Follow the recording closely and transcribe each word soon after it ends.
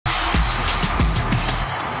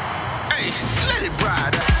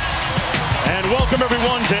Welcome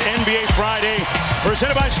everyone to NBA Friday,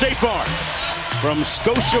 presented by State Farm. From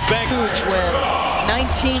Scotiabank. Huge win.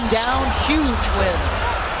 19 down, huge win.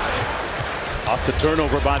 Off the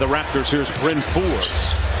turnover by the Raptors, here's Bryn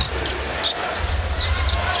Forbes.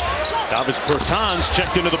 Davis Bertans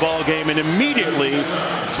checked into the ball game and immediately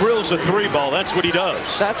drills a three ball. That's what he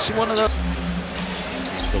does. That's one of the...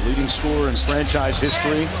 The leading scorer in franchise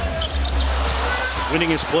history.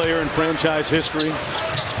 Winningest player in franchise history.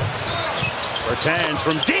 Bertans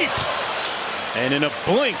from deep. And in a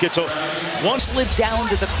blink, it's a one. Slid down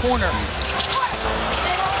to the corner.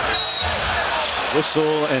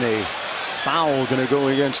 Whistle and a foul going to go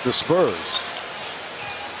against the Spurs.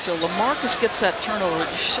 So LaMarcus gets that turnover.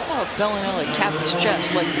 You saw Bellinelli tap his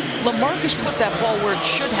chest. Like, LaMarcus put that ball where it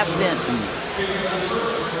should have been.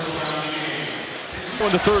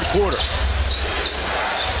 In the third quarter.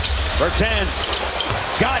 Bertans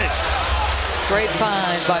got it. Great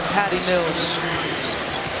find by Patty Mills.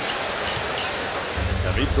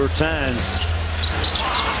 David Bertans.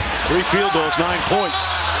 3 field goals, 9 points.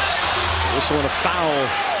 Whistle and a foul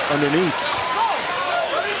underneath.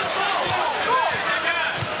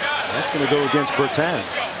 That's going to go against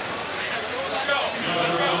Bertans.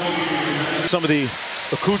 Some of the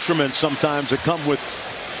accoutrements sometimes that come with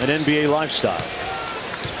an NBA lifestyle.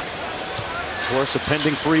 Of course, a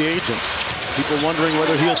pending free agent. People wondering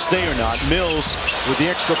whether he'll stay or not. Mills with the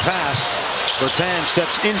extra pass. Bertans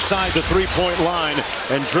steps inside the three-point line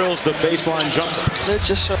and drills the baseline jumper.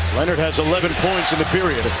 Leonard has 11 points in the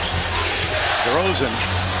period. DeRozan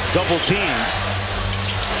double team.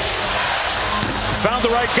 Found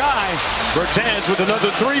the right guy. Bertans with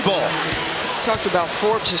another three ball. Talked about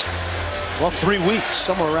Forbes. Well, 3 weeks,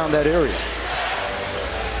 somewhere around that area.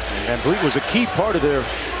 And Vliet was a key part of their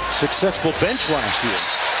successful bench last year.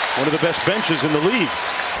 One of the best benches in the league.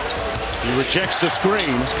 He rejects the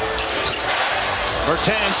screen.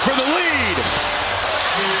 Bertans for the lead.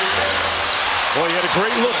 Boy, he had a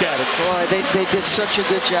great look at it. Boy, they did such a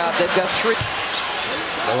good job. They've got 3.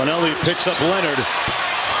 Bellinelli picks up Leonard.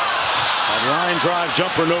 That line drive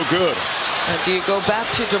jumper, no good. Now, do you go back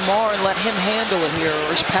to DeMar and let him handle it here,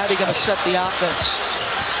 or is Patty going to set the offense?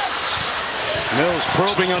 Mills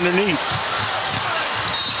probing underneath.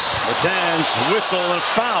 Bertans, whistle and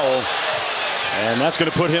foul. And that's going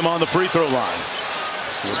to put him on the free throw line.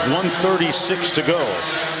 With 1:36 to go.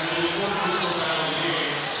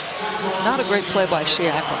 Not a great play by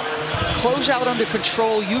Siakam. Close out under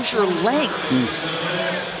control, use your length.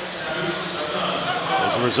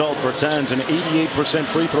 As a result, Bertans an 88%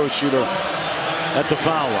 free throw shooter at the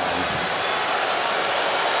foul line.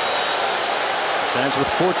 Bertans with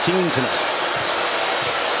 14 tonight.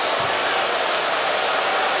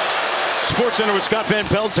 SportsCenter with Scott Van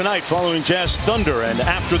Pelt tonight following Jazz Thunder and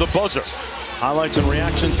after the buzzer. Highlights and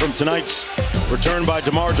reactions from tonight's return by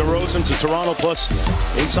DeMar DeRozan to Toronto, plus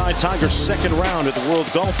inside Tigers' second round at the World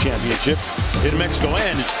Golf Championship in Mexico.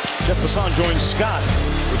 And Jeff Passan joins Scott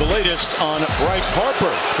with the latest on Bryce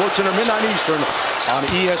Harper. SportsCenter midnight Eastern on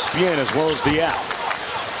ESPN as well as the app.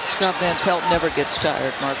 Scott Van Pelt never gets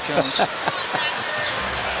tired, Mark Jones.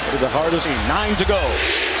 The hardest. 9 to go.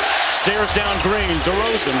 Stares down Green.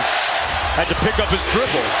 DeRozan had to pick up his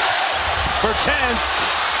dribble. Bertans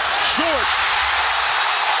short.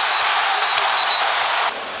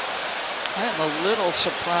 I am a little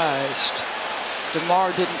surprised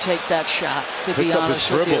DeMar didn't take that shot, to be honest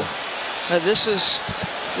with you. Now, this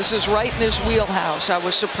is right in his wheelhouse. I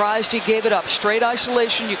was surprised he gave it up. Straight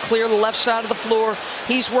isolation, you clear the left side of the floor.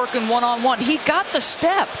 He's working one-on-one. He got the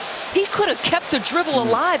step. He could have kept the dribble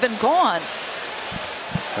alive and gone.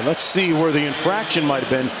 And let's see where the infraction might have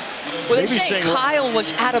been. Well, they say Kyle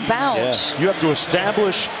was out of bounds. Yeah, you have to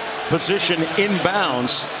establish position in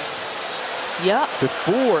bounds. Yeah.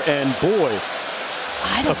 Before, and boy,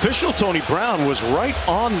 official Tony Brown was right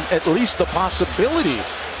on at least the possibility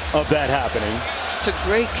of that happening. It's a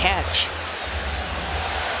great catch.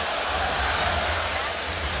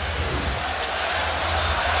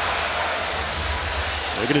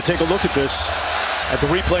 We're going to take a look at this at the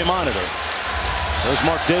replay monitor. There's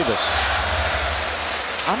Mark Davis.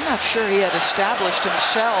 I'm not sure he had established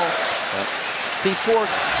himself before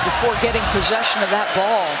getting possession of that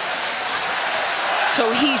ball.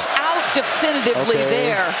 So he's out definitively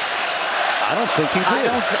there. I don't think he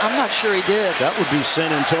did. I'm not sure he did. That would be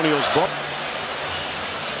San Antonio's ball.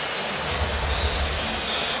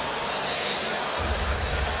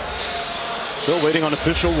 Still waiting on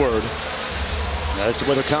official word as to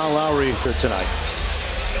whether Kyle Lowry here tonight.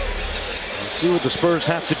 Let's see what the Spurs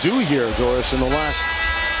have to do here, Doris, in the last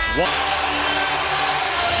one.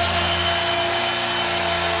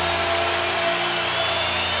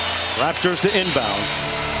 Raptors to inbound.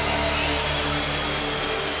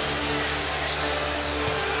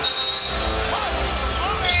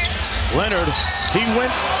 Leonard, he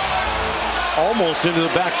went almost into the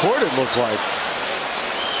backcourt, it looked like.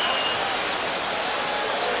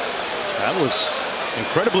 That was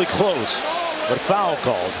incredibly close, but foul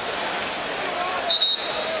called.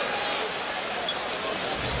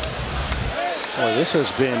 Boy, this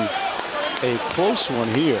has been a close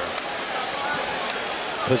one here.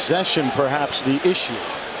 Possession perhaps the issue,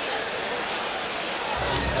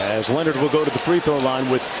 as Leonard will go to the free throw line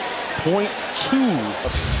with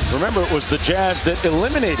 .2. Remember, it was the Jazz that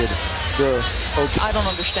eliminated the I don't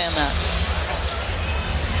understand that.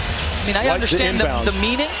 I mean, I understand the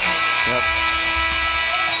meaning. Yep.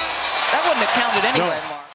 That wouldn't have counted anyway. No.